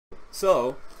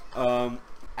So, I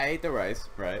ate the rice,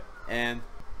 right? And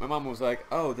my mom was like,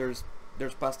 "Oh, there's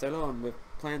pastelón with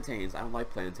plantains. I don't like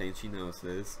plantains. She knows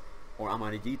this. Or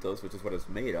amarillitos, which is what it's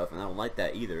made of, and I don't like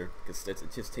that either because it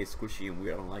just tastes squishy and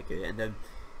weird. I don't like it." And then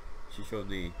she showed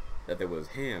me that there was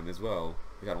ham as well,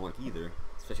 which I don't like either,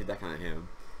 especially that kind of ham.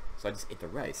 So I just ate the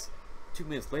rice. 2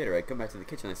 minutes later, I come back to the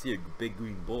kitchen. I see a big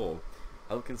green bowl.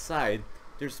 I look inside.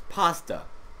 There's pasta.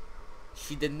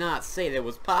 She did not say there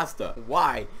was pasta.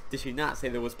 Why did she not say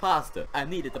there was pasta? I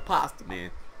needed the pasta, man.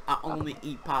 I only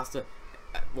eat pasta.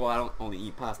 Well, I don't only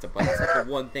eat pasta, but it's like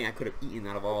the one thing I could have eaten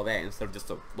out of all that instead of just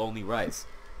a lonely rice.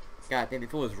 God damn,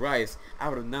 if it was rice, I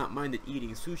would have not minded eating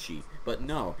sushi. But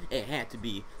no, it had to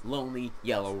be lonely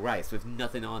yellow rice with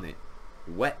nothing on it.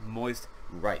 Wet, moist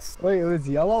rice. Wait, it was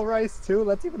yellow rice too?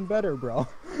 That's even better, bro.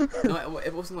 No,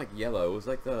 it wasn't like yellow. It was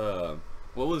like the...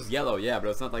 Well, it was yellow, yeah, but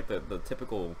it's not like the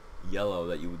typical yellow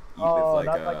that you would eat with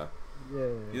like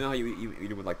yeah. You know how you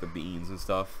eat it with like the beans and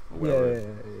stuff or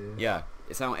whatever. Yeah.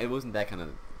 It wasn't that kind of.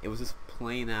 It was just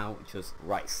plain out just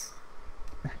rice.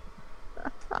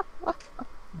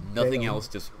 Nothing else,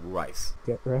 just rice.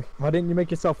 Get right. Why didn't you make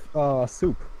yourself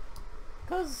soup?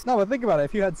 Cause no, but think about it.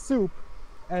 If you had soup,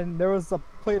 and there was a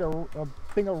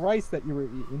thing of rice that you were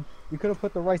eating, you could have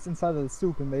put the rice inside of the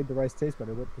soup and made the rice taste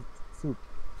better with the soup.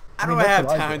 I don't have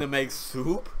time to make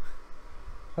soup.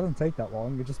 Doesn't take that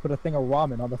long. You just put a thing of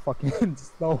ramen on the fucking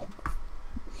stove.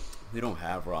 They don't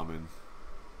have ramen.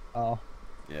 Oh.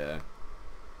 Yeah.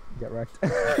 Get wrecked. I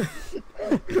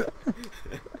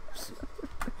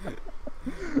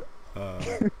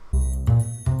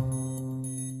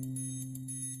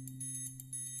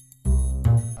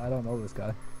don't know this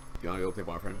guy. You wanna go play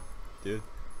boyfriend, dude?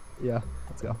 Yeah,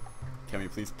 let's go. Can we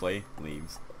please play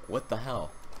Leaves? What the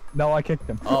hell? No, I kicked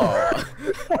him. Oh.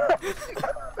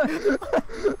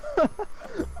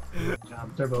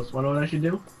 Turbos, wanna know what I should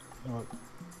do? What?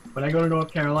 When I go to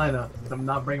North Carolina, since I'm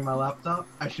not bringing my laptop,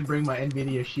 I should bring my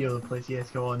NVIDIA Shield and play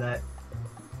CSGO on that.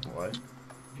 What?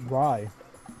 Why?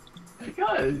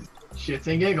 Because shits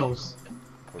and giggles.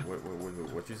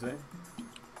 What'd you say?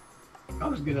 I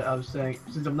was saying,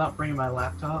 since I'm not bringing my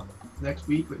laptop next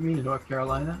week with me to North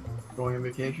Carolina, going on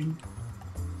vacation,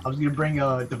 I was gonna bring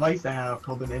a device I have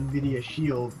called an NVIDIA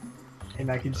Shield,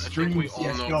 and I can stream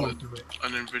CSGO to it.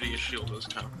 An NVIDIA Shield is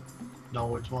kind of...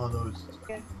 No, it's one of those.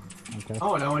 Okay.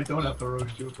 Oh, now I don't have to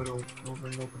roast you, but over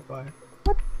and open fire.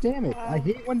 God damn it! I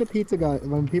hate when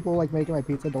when people like making my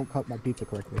pizza don't cut my pizza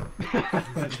correctly.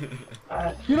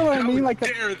 You know what I mean? Like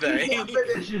dare they?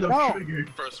 No.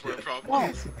 First world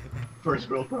problems. No. First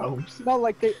world problems. No,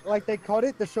 like they cut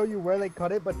it to show you where they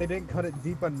cut it, but they didn't cut it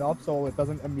deep enough so it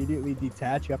doesn't immediately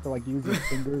detach. You have to like use your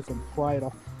fingers and pry it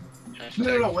off.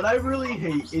 No. What I really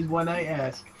hate is when I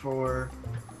ask for,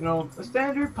 you know, a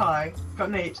standard pie cut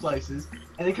in 8 slices,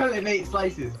 and they cut it in 8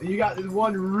 slices, and you got this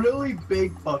one really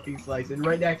big fucking slice, and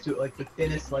right next to it, like the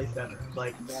thinnest slice ever.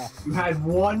 Like, yeah. You had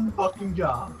one fucking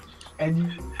job, and you.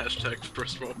 Hashtag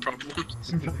first world problems.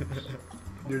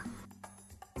 Dude.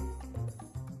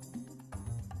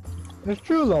 It's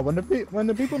true though. When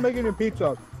the people making your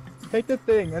pizza take the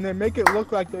thing and they make it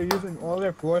look like they're using all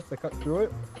their force to cut through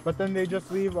it, but then they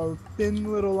just leave a thin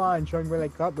little line showing where they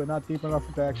cut, but not deep enough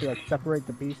to actually like separate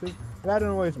the pieces. That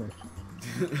annoys me.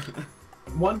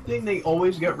 One thing they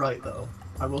always get right though,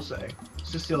 I will say,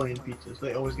 Sicilian pizzas,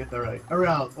 they always get that right.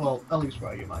 Around, well, at least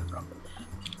where I get mine from.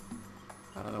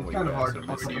 I don't know it's what kind you of hard guys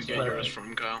to are Where do you get yours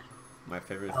from, Kyle? My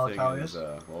favorite Alitalia? thing is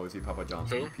we'll always eat Papa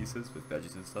John's pieces with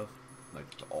veggies and stuff, like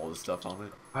all the stuff on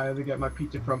it. I either get my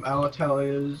pizza from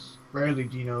Alitalia's, rarely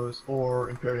Dino's, or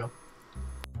Imperial.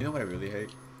 You know what I really hate?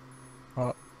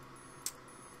 What?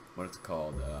 What it's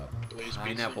called? Blaze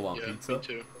Pineapple on yeah, pizza. Me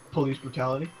too. Police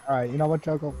brutality. Alright, you know what,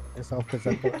 Choco? Yourself, because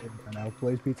I put it in now.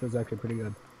 Blaze pizza is actually pretty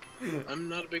good. I'm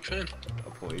not a big fan.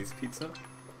 A police pizza?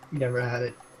 Never had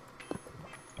it.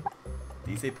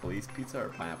 Do you say police pizza or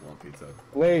pineapple on pizza?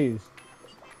 Blaze.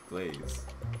 Glaze.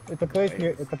 It's a place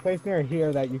near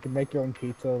here that you can make your own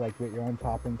pizza, like with your own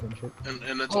toppings and shit.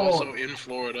 And it's also in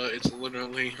Florida. It's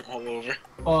literally all over.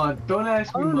 Don't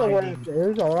ask I me don't know where minding. it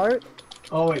is, alright?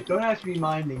 Oh wait, don't ask me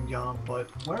minding, John, but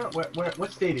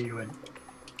what state are you in?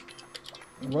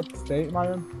 What state am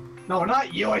I in? No,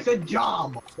 not you, I said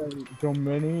John!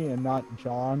 Jomini and not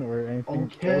John or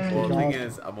anything. Okay. Well, the John. thing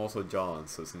is, I'm also John,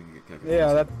 so it's gonna get kind of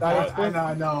Yeah,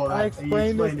 I know. I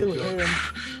explained this to him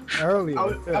earlier.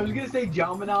 I was gonna say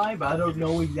Jomini, but I don't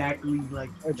know exactly, like...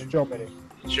 It's Jomini.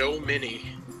 Joe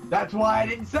Mini. That's why I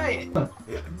didn't say it!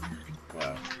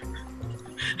 Wow.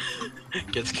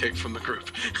 Gets kicked from the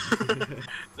group.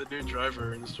 The new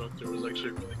driver instructor was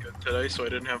actually really good today, so I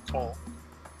didn't have Paul.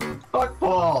 Fuck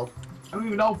Paul! I don't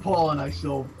even know Paul, and I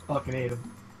still fucking hate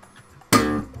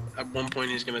him. At one point,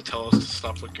 he's gonna tell us to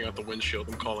stop looking out the windshield.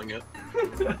 I'm calling it.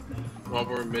 While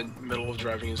we're middle of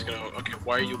driving, he's gonna. Okay,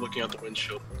 why are you looking out the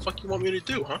windshield? What the fuck you want me to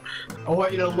do, huh? I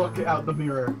want you to look out the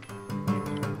mirror.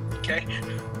 Okay.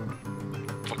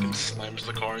 Fucking slams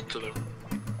the car into the.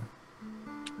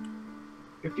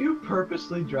 If you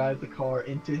purposely drive the car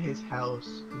into his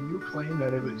house, can you claim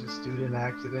that it was just due to an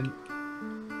accident?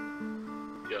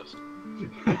 Yes.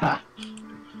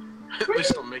 At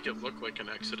least don't make it look like an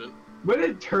accident. Where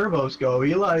did turbos go?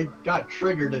 He like got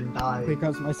triggered and died.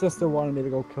 Because my sister wanted me to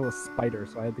go kill a spider,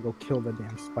 so I had to go kill the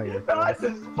damn spider. Not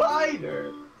the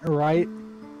spider! Right?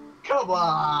 Come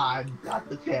on! Not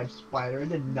the damn spider. It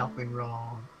did nothing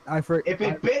wrong. If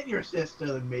it bit your sister,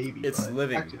 then maybe. It's but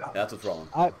living. actually not. That's what's wrong.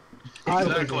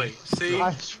 Exactly. See,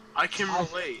 I can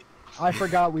relate. I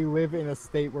forgot we live in a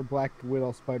state where black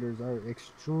widow spiders are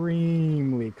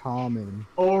extremely common.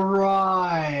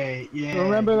 Alright, yeah.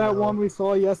 Remember that one we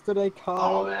saw yesterday, Kyle?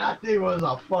 Oh, that thing was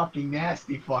a fucking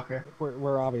nasty fucker.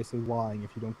 We're obviously lying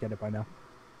if you don't get it by now.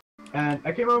 And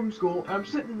I came home from school, and I'm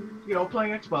sitting, you know,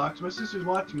 playing Xbox. My sister's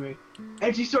watching me,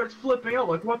 and she starts flipping out,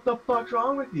 like, what the fuck's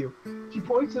wrong with you? She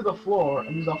points to the floor,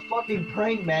 and there's a fucking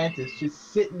praying mantis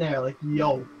just sitting there, like,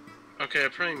 yo. Okay, a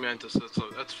praying mantis.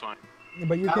 That's fine.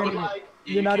 But you I can't was even, like,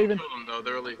 you're not can't even... kill them though.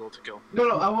 They're illegal to kill.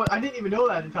 No, I didn't even know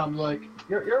that at the time. I was like,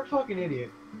 you're a fucking idiot.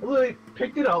 I literally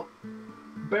picked it up,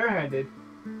 barehanded,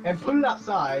 and put it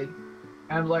outside,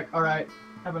 and I was like, alright,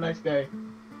 have a nice day.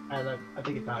 And I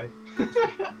think it died.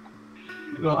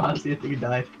 No, honestly, I think it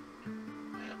died.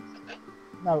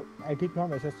 No, I keep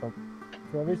telling my sister,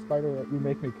 for every spider that you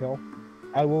make me kill,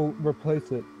 I will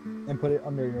replace it and put it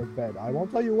under your bed. I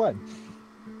won't tell you when.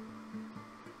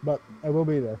 But it will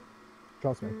be there.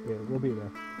 Trust me, it will be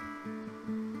there.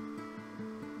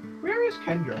 Where is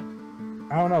Kendra?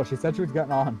 I don't know, she said she was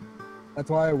getting on. That's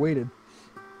why I waited.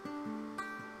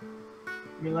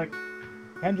 I mean, like,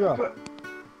 Kendra!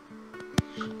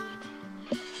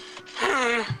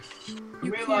 You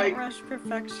mean, can't like- rush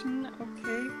perfection,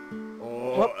 okay?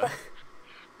 Oh.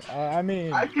 I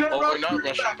mean... I can't Oh, we're rush not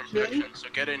rushing perfection. perfection, so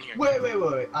get in here.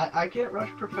 Wait. I can't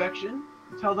rush perfection?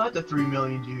 Tell that to 3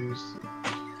 million Jews.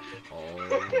 Oh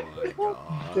my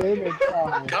god. Damn it,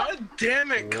 Kyle. God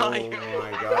damn it, Kyle! Oh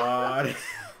my god.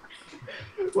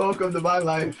 Welcome to my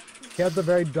life. He has a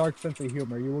very dark sense of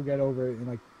humor. You will get over it in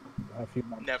like a few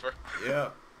months. Never. Yeah.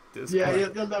 This Yeah,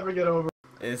 part. you'll never get over.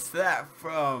 Is that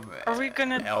from Are we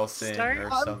gonna Elson start?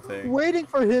 or I'm something? waiting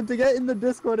for him to get in the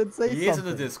Discord and say He is in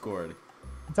something. the Discord.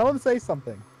 Tell him to say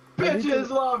something. Bitches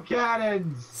love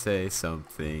cannons. Say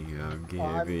something, I'm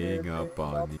I'm giving giving up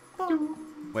on up. you.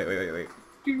 Wait.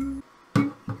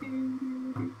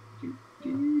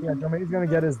 Yeah, Jomini's gonna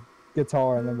get his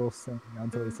guitar and then we'll sing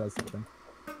until he says something.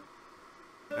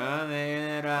 Something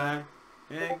that I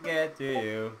can get to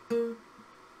you.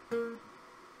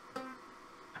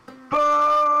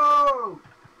 Boo!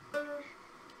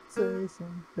 Say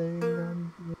something,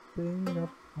 I'm giving up.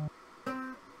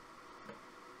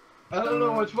 I don't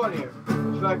know what's funnier.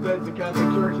 The fact that the Catholic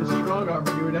Church is strong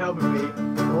arming you and helping me.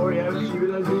 Or you have to see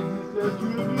what I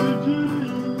think.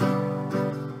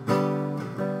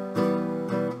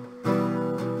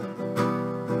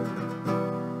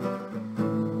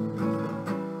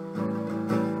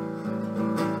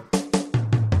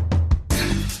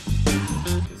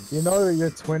 You know that your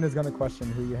twin is gonna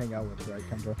question who you hang out with, right,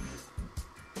 Kendra?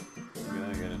 You're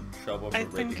gonna get in trouble for I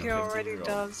raping think a he already 15-year-old.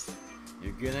 does.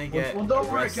 You're gonna get Well, don't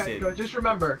worry, arrested. Kendra. Just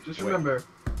remember.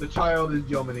 The child is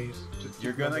Jomini's.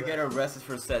 You're gonna get arrested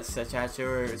for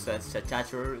statutory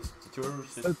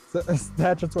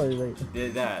Statutory rape.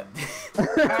 did that.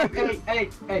 Hey,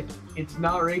 it's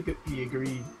not rape if he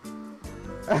agreed.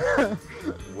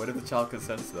 What if the child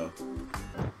consents though?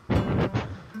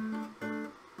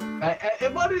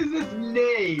 What is this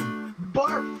name?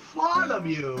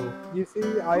 Bartholomew! You see,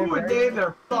 I Who am would very, name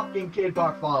their fucking kid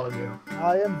Bartholomew?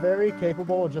 I am very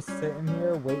capable of just sitting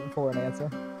here waiting for an answer.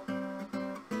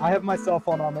 I have my cell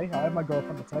phone on me. I have my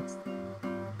girlfriend to text.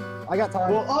 I got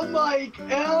time. Well, unlike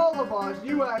all of us,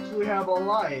 you actually have a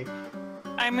life.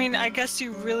 I mean, I guess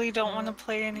you really don't want to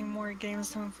play any more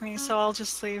games with me, so I'll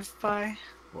just leave. Bye.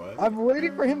 What? I'm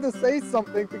waiting for him to say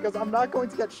something because I'm not going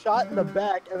to get shot in the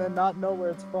back and then not know where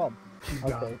it's from.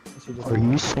 Okay, she just... Are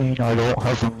you saying I don't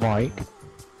have a mic?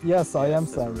 Yes, I am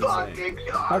Yes, saying that's that. right. Fucking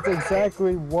That's garbage.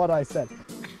 exactly what I said.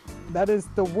 That is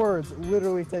the words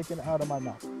literally taken out of my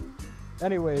mouth.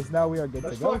 Anyways, now we are good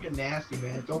That's to go. fucking nasty,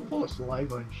 man. Don't pull a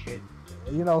saliva and shit.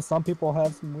 You know, some people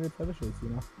have some weird fetishes, you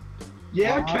know.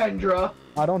 Yeah, Kendra.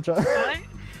 I don't judge. What?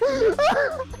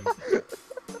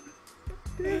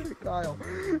 Damn it, Kyle.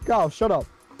 Kyle, shut up.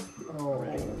 Oh.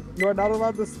 You are not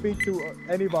allowed to speak to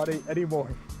anybody anymore.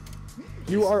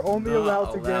 You are only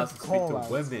allowed to allowed give to speak call to outs.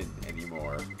 women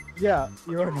anymore. Yeah,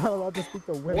 you are not allowed to speak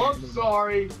to women. Well, I'm anymore.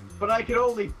 sorry, but I can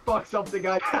only fuck something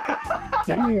I.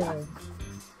 Damn.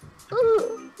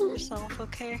 Yourself,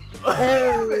 okay?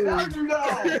 How'd you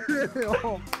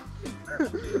know?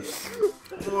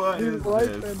 What These is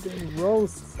life this? ending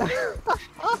roasts.